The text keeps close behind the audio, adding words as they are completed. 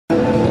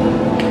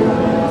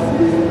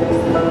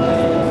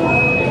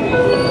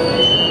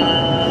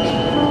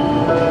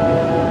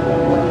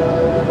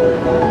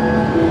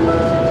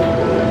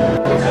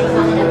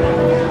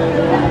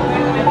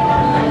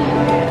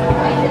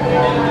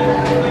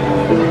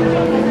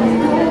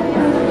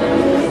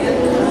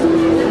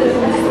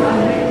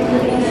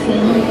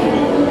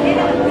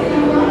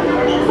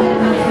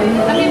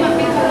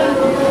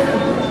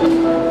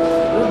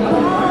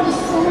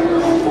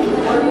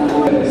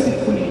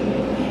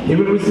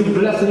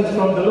blessings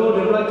from the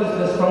Lord and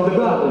righteousness from the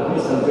God of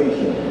his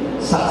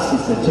salvation. Such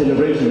is the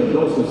generation of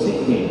those who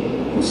seek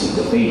him, who seek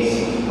the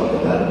face of the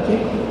God of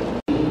Jacob.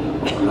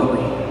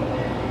 Glory.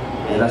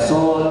 Let us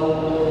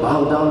all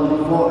bow down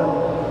before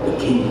the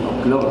King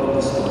of glory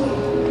this morning.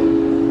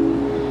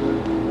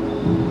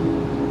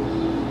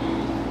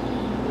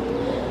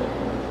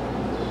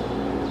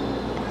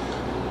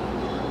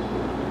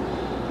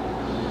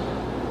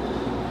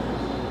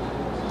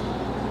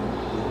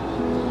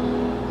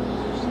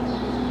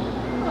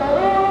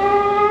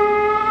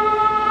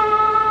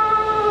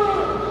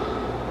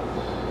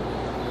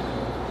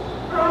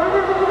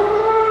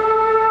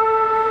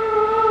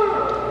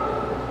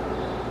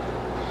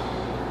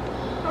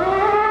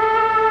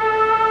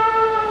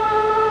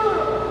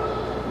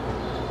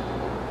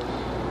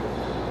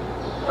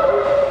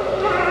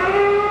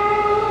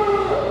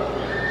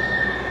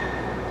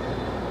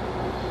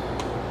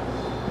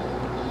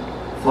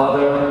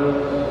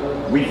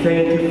 Father, we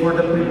thank you for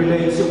the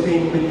privilege of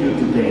being with you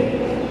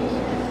today.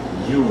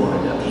 You are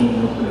the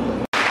King of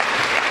glory.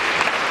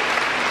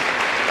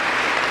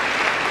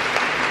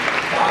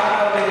 Sa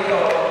araw na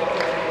ito,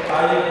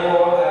 tayo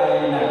po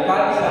ay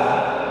nagkaisa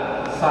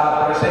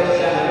sa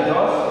presensya ng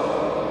Diyos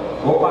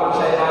upang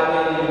siya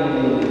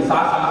namin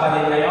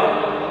sasambahin ngayon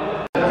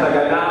at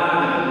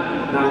kaganaan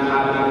ng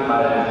ating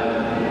bayan.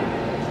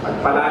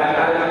 Pagpalayan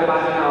tayo ng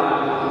Panginoon,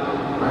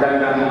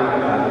 magandang mga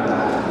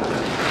katanungan.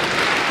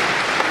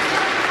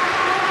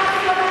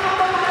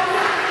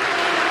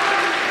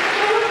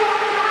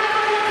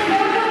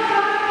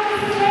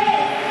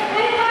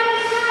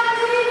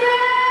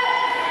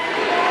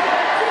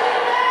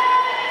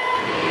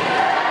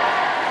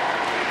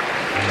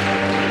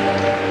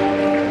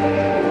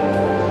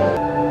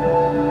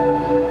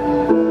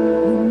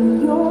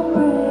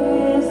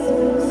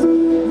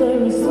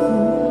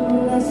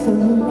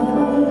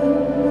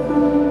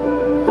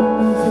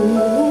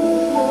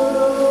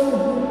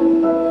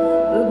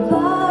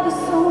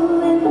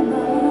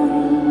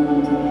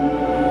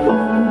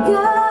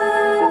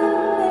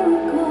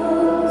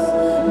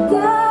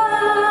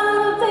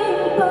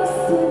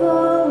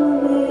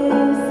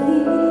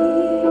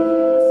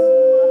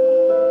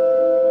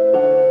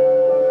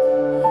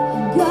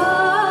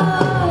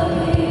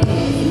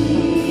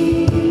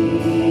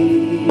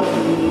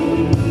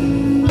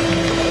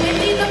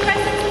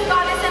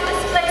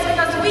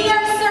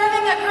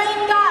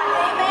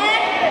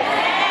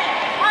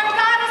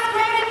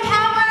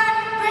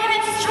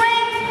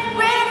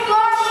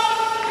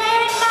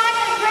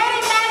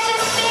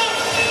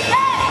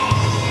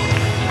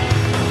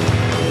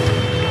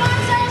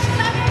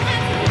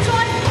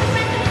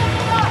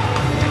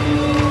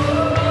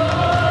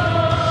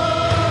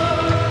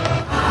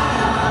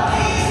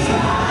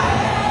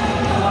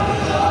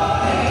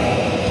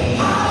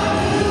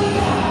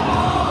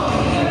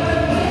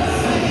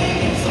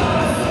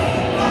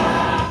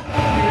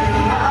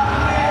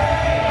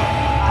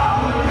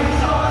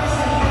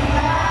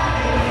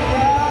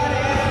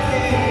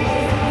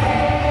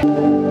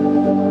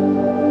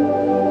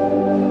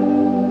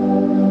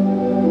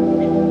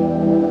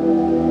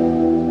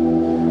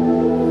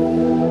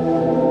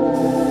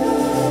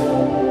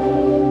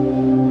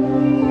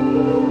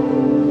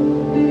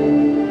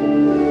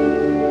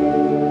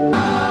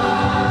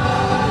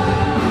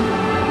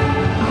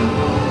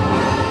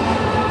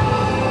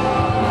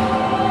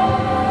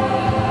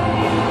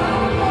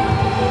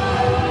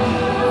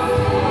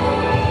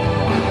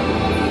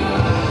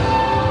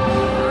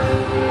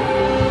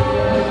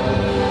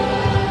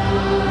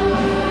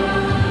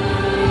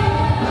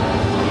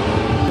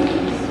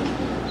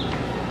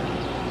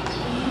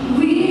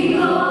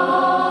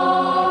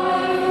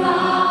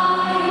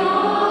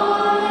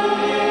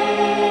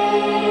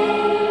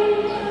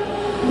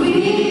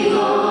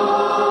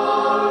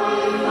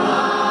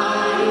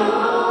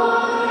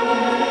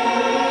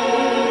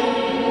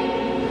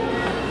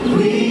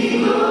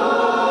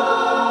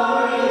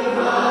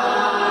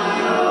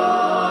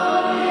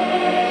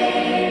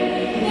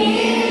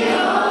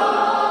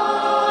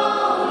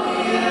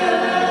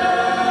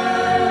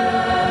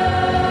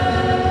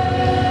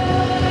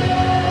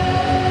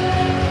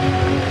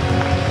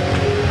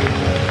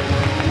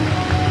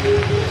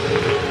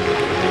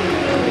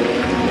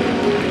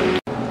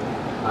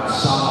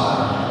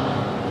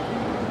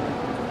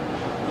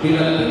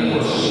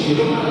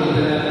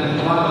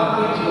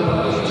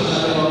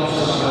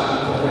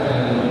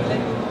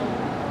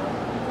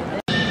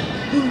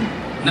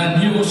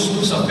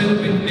 Na-news sa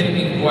Philippine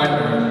Daily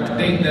Inquirer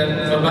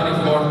dated February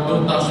 4,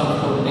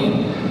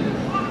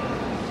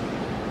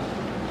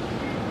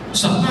 2014.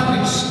 Sa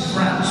Paris,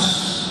 France,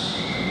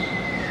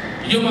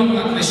 yung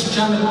mga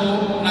Kristiyano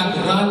po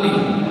nag-rally.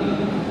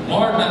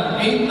 More than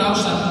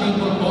 8,000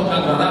 people po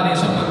nag-rally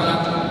sa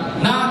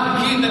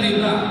nakita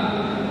nila,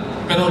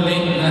 pero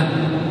late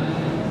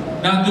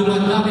na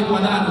dumadami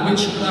pala ang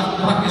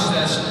witchcraft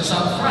practices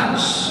sa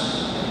France.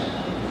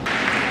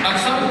 At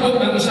sabi po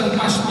ng isang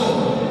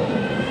pastor,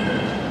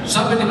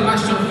 sabi ni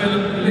Pastor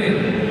Philip Lynn,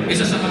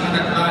 isa sa mga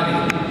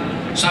nag-rally,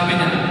 sabi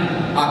niya,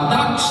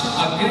 Attacks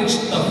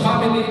against the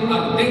family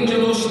are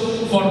dangerous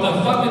for the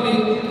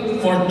family,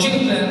 for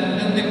children,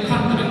 and the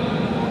country.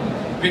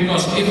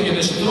 Because if you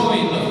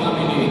destroy the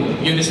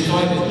family, you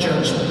destroy the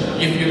church.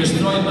 If you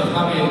destroy the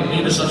family,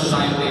 you destroy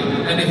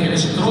society. And if you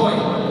destroy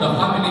the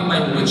family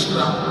by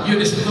witchcraft, you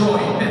destroy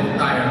the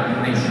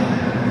entire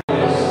nation.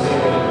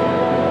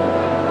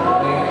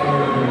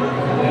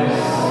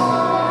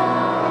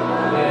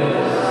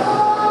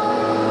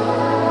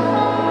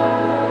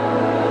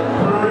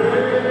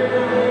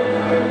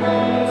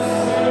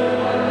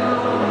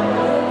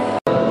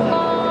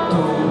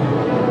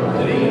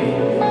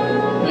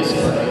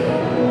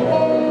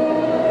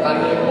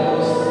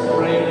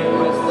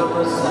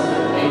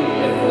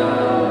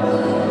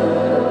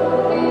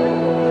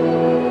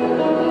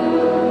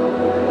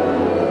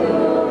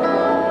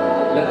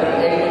 Letter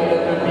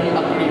A,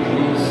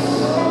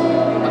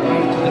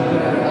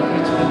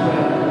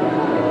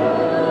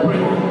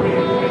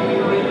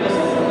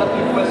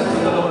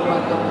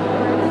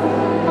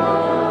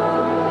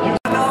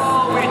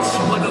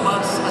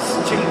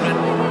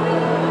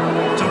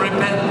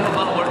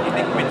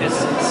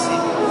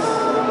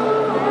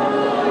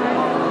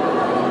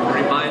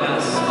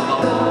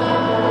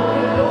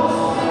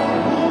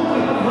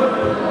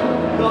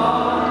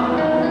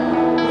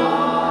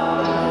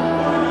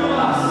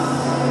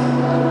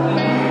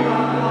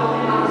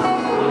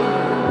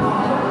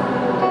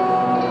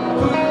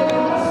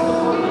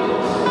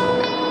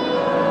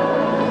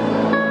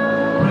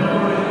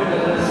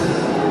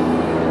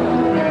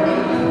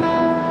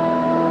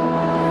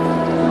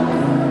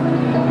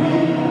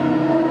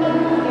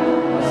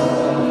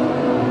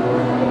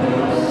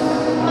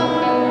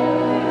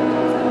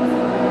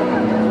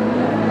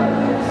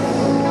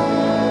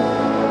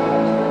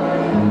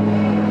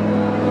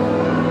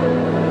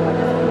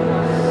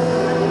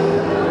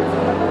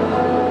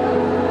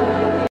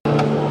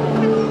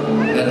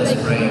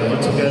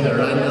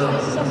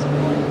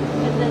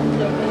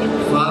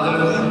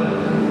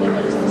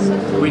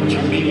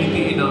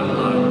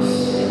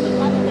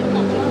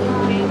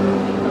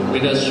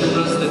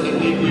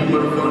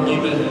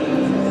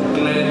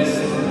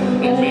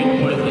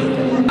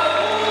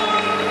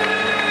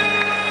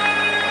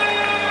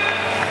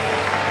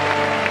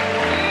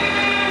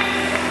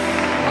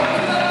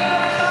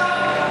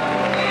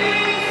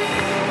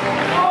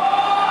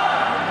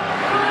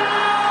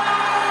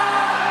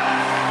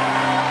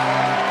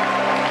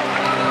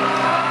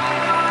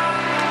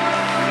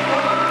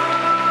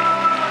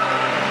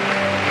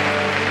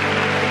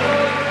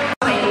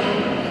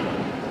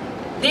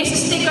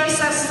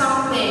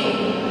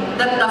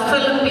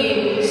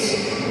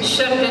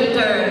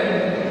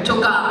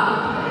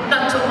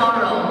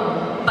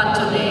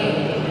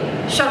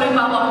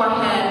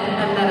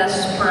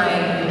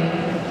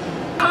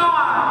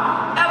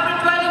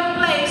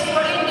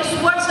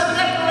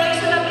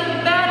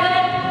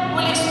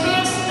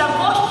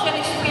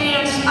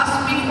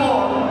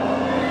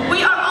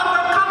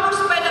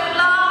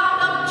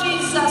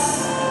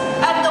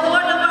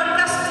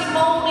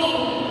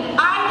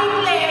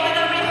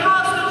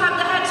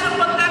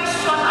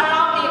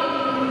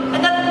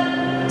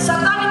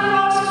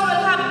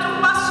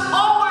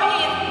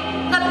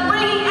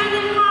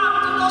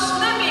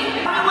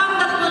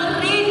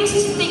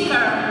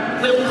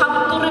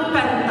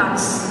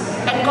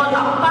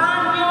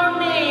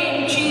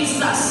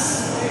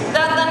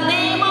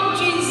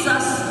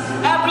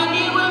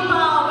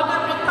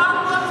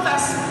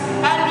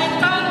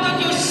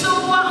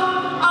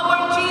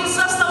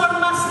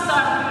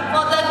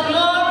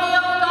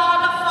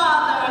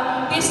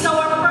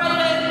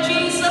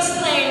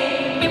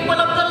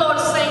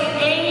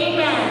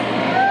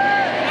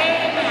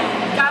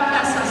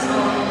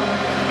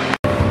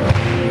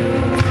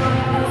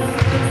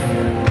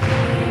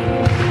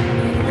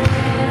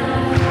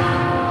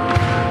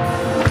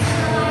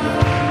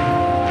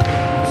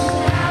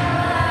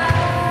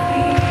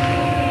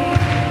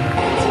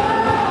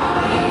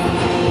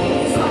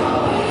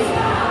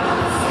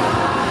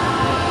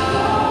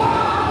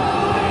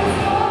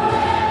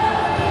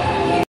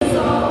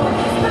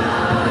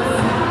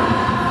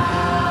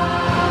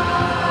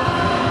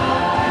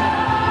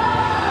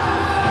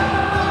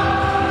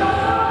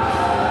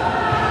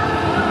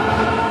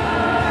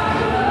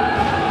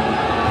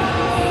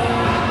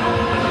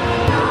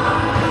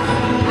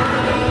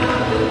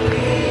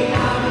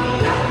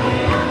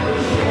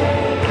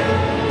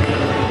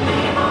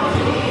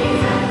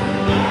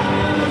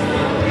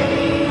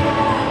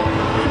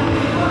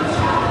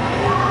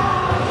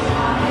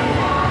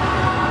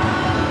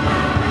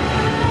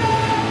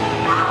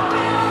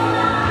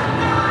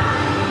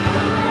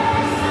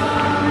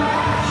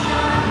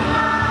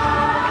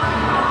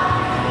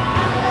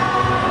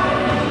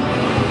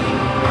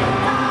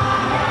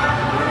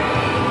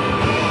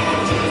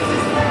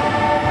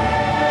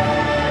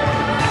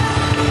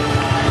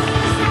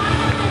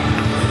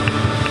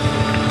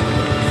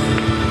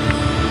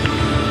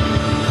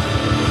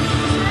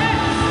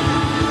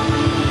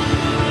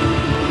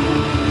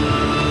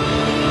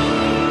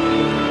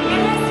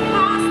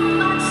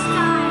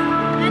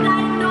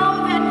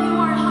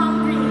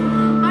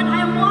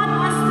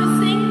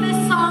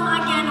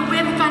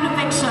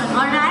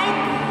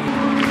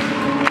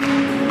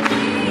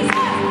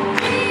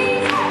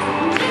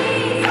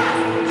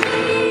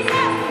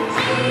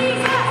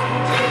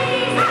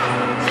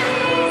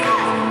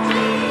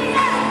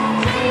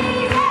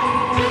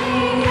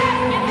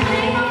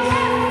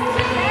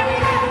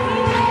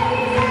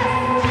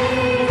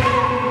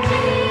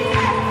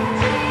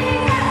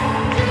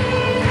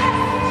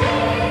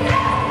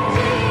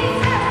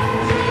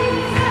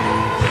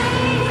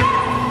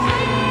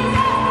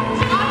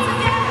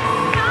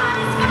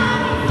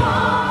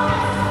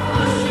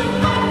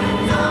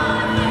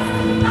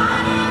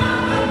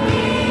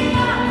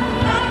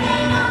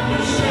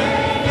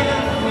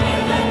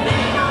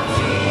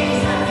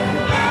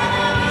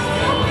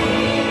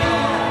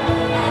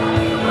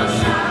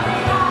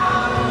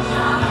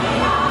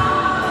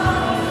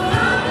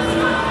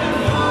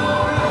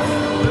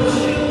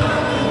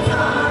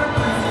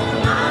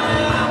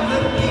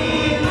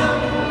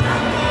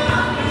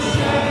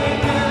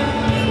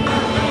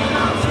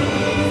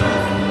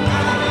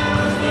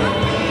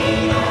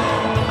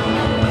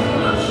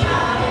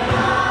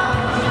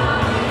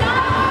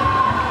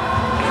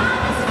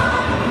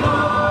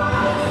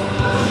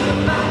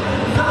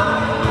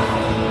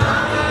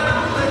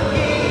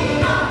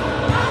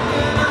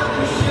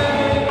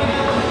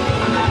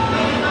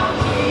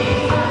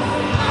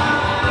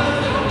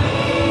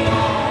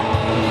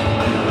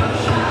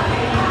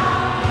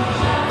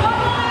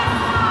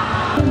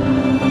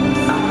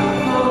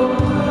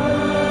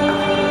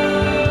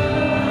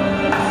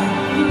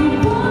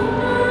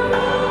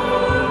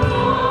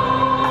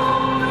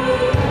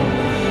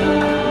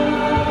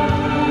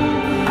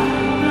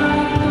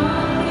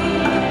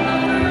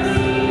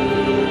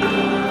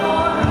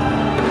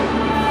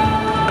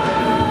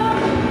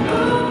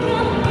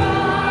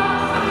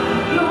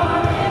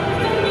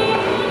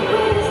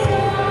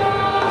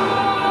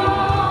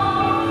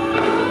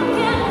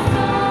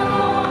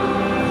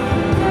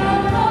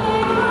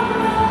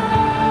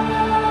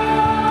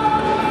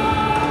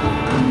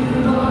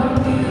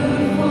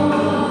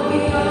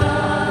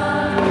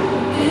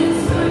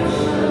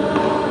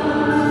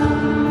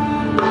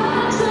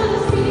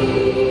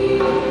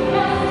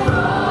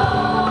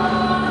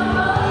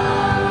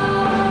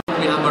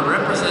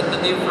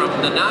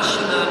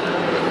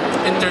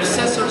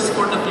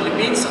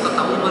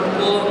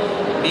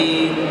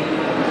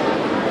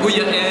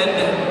 Kuya Ed,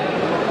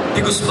 di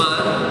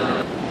Guzman.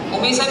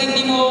 Kung minsan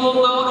hindi mo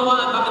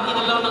maunawaan bakit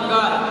inalaw ng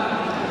God,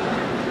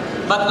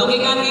 but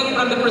looking at it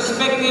from the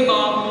perspective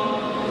of,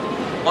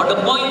 or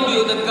the point of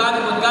view that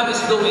what God is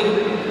doing,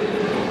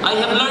 I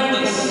have learned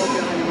this,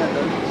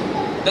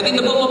 that in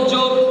the book of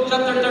Job,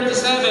 chapter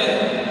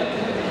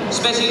 37,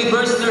 especially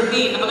verse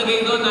 13,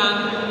 nakalagay doon na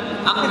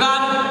ang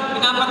God,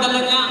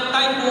 pinapadala niya ang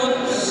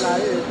typhoons.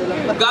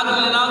 God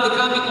will allow the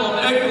coming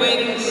of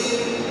earthquakes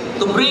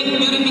to bring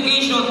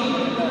purification.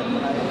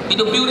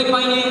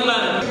 Pinupurify niya yung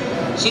land.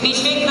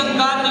 Sinishake ng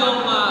God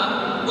yung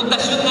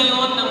pundasyon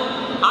ngayon ng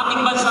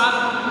ating bansa.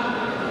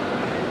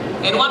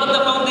 And one of the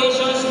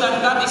foundations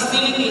that God is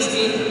stealing is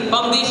the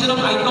foundation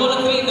of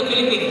idolatry in the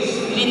Philippines.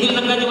 Hindi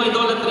lang ganyan yung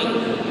idolatry.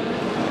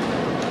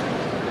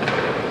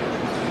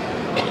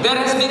 There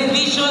has been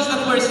visions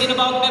that were seen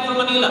about Metro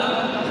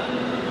Manila.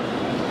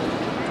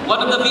 One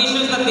of the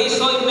visions that they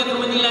saw in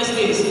Metro Manila is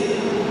this: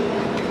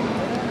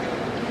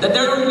 that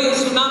there will be a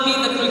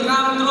tsunami that will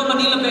come through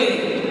Manila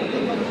Bay.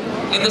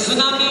 And the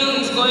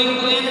tsunami is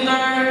going to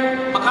enter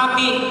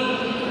Makati.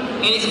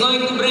 And it's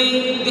going to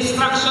bring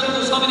destruction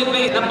to so many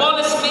places. The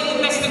police made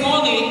the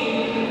testimony.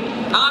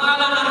 Ang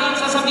akala natin,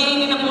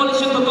 sasabihin ni Napoles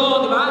yung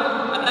totoo, di ba?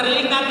 At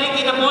narinig natin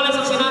kay Napoles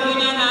ang sinabi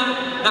niya na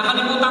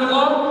nakalimutan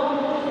ko,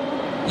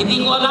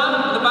 hindi ko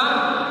alam, di ba?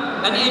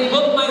 And I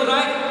invoke my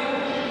right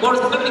for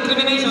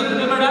self-incrimination.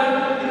 Remember that?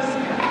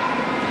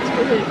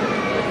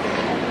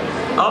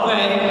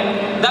 Okay.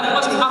 That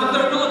was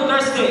afternoon,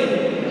 Thursday.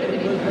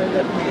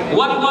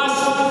 What was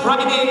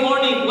Friday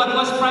morning? What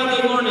was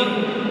Friday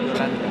morning?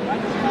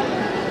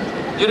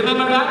 You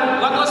remember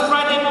that? What was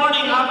Friday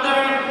morning after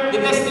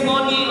the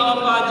testimony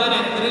of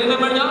Janet? Do you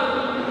remember niyo?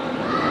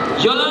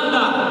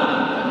 Yolanda.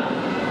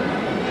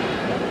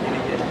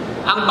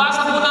 Ang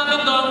basa po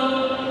namin doon,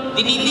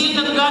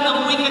 dinidil ng God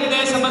ang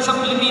wickedness sa bansang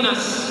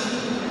Pilipinas.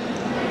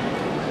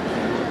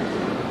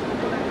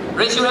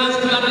 Raise your hands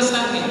if you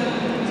understand me.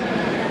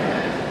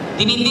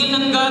 Dinidil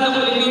ng God ang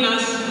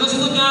Pilipinas.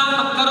 Gusto niya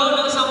magkaroon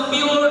ng isang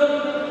pure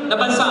na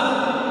bansa.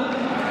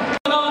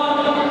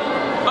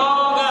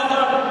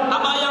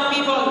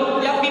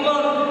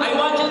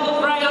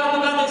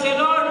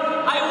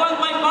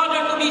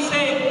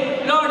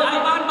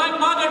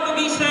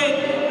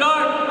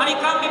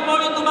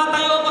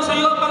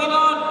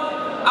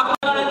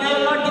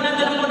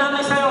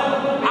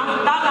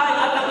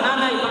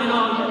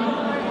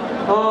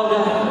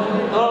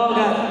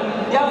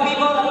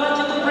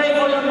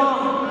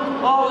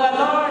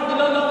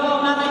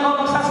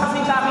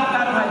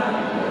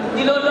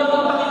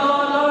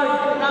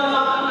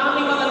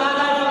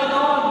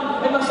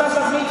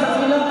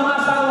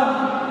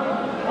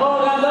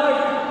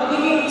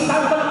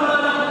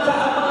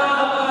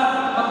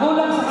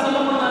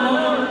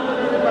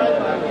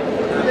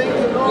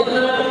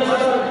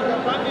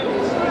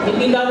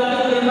 Hindi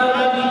dapat yung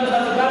mga dito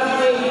sa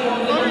Legazpi,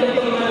 kung hindi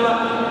ito ginagawa.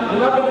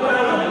 Lumapit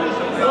tayo.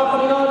 So,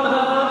 Panginoon,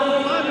 mahal namin.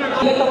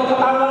 Hindi ka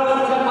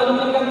magkatawag sa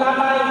malupit kang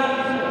tatay.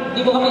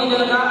 Hindi mo kami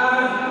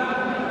inalagaan.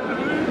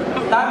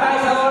 Tatay,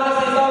 sa oras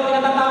na ito,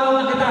 pinatatawag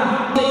na kita.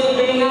 Sa iyong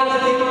pininga sa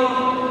dito.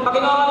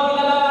 Panginoon,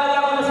 pinalalaya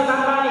ko na si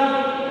tatay.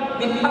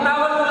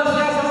 Patawag ko lang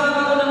siya sa mga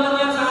kagulang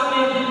niya sa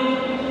amin.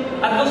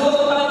 At gusto ko,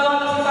 Panginoon,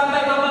 na si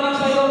tatay mabalik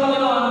sa iyo,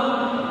 Panginoon.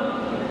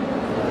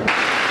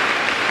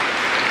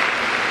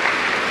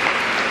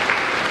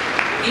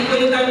 Hindi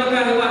pwede tayo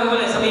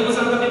magkahiwa-hiwalay. Sabihin mo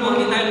sa kami mo,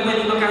 hindi tayo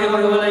pwede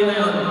magkahiwa-hiwalay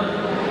ngayon.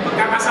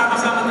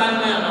 Magkakasama-sama tayo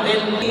ngayon. Okay?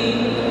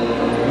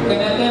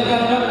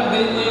 Kanya-kanya,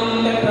 gawin mo yung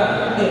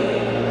tetra. Hindi.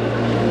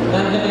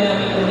 Nandiyan na yan,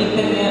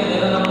 connected na yan,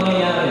 meron ang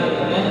mangyayari.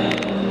 Amen?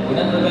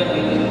 Ilan na ba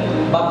yung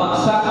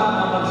babagsak ang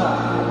mga bansa.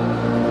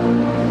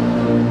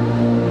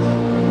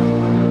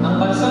 Ang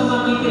bansang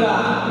matitira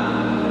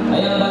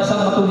ay ang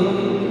bansang matuloy.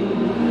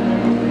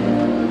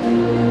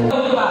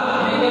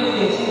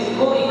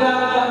 Kung ikaw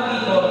lang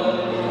dito,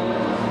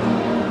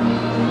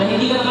 na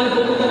hindi ka naman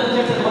pupunta ng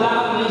church at wala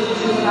kang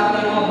relationship sa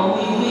tatay mo,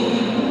 mawiwi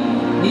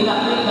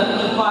nila kayo at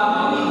ipa,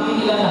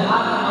 mawiwi nila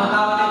lahat ng mga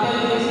tao na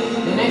intelligence.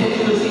 The next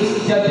thing you see is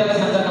judges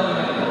na dyan naman.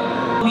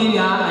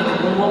 Pamilya ay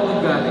nag-walk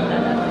with God.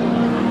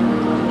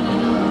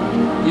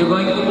 You're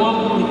going to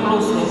walk with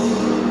closeness.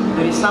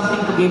 There is something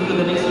to give to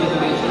the next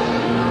generation.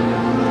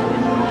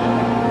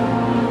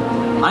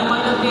 I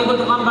might not be able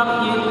to come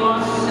back here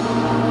because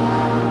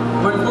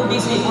we're too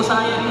busy.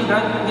 Society,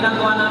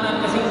 ginagawa namin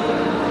kasi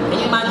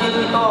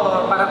imagine ito,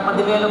 parang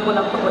ma-develop ko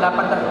lang wala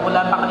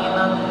pa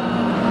kanina.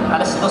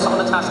 Alas 2 ako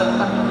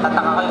nagsasalita.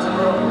 Tataka kayo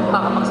siguro,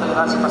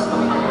 makakapagsalita si Pastor.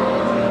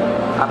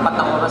 4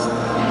 na oras,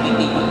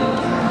 hindi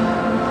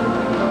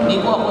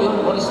po ako yung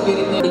Holy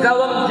Spirit niya. Ikaw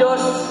ang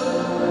Diyos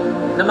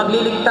na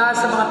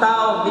magliligtas sa mga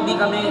tao, hindi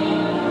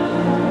kami.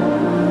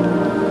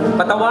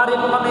 Patawarin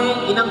mo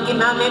kami, inangkin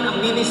namin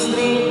ang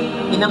ministry,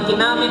 inangkin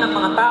namin ang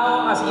mga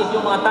tao, as if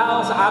yung mga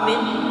tao sa amin.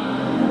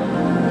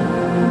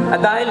 At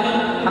dahil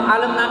ang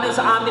alam namin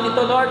sa amin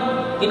ito, Lord,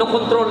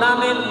 kinukontrol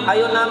namin,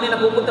 ayaw namin na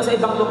pupunta sa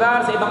ibang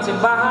lugar, sa ibang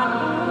simbahan,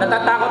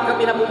 natatakot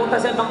kami na pupunta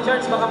sa ibang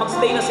church, baka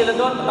magstay na sila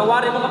doon.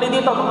 Patawarin mo kami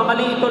dito, mga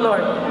mali ito,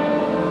 Lord.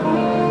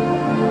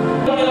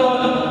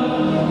 Panginoon,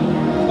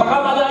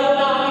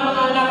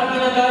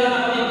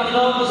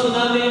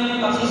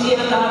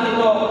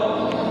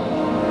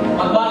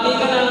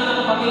 ka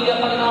ng pamilya,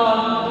 Panginoon,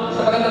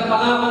 sapagkat ang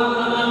pangako mo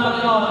naman,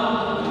 Panginoon,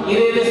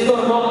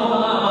 i-restore mo ang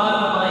mga mahal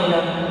na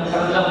pangailan sa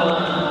kanilang mga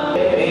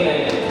amen.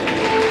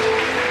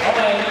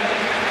 Okay.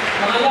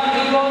 Mga young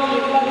people,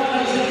 yung iba na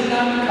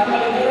kaisinan,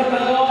 kapalimuran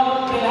kayo,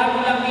 may lahat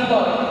ng young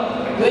people.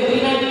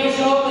 29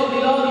 years old and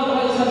below, dito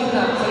kayo sa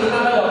gitna. Sa gitna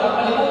kayo.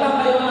 Kapalimutan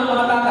kayo ng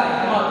mga tatay.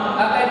 Come on.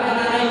 Tatay, mga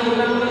nanay,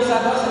 huwag kayo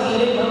sa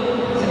gilid. No?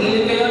 Sa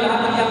gilid kayo,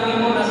 lahat ng young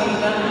people nasa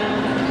gitna.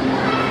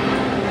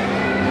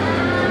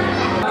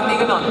 Hindi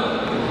ganon.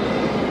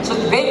 So,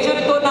 venture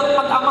ito ng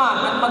pag-ama,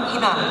 ng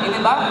pag-ina. Hindi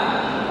ba?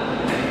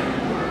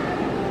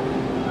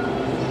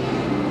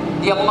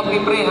 Hindi ako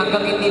mag-pray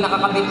hanggang hindi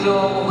nakakabit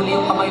yung huli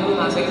yung kamay ko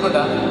nasa likod,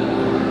 ha?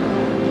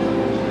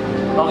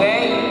 Okay?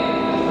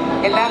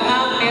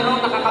 Kailangan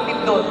merong nakakabit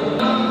doon.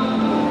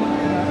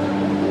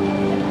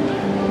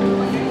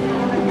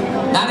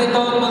 Narito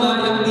ang mga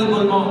young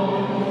people mo.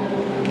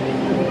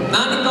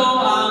 Narito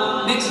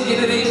ang next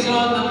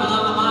generation ng mga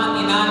ama at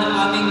ina ng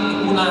aming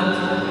lipunan.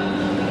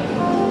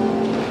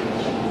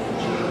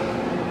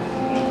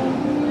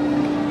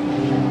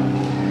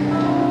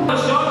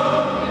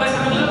 Iba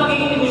sa kanila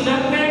magiging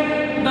negosyante,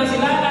 iba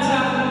sila nasa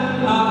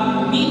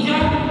media,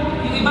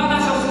 yung iba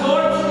nasa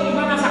sports, yung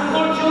iba nasa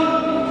culture,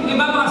 yung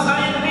iba mga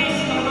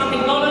scientists, mga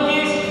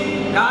technologies,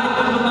 kahit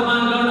ang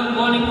naman, Lord, ang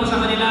calling mo sa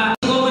kanila.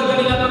 Cover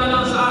kanila,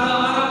 Panginoon, sa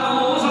araw-araw,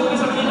 pag-uusap ka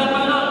sa kanila,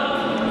 Panginoon.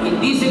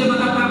 Hindi sila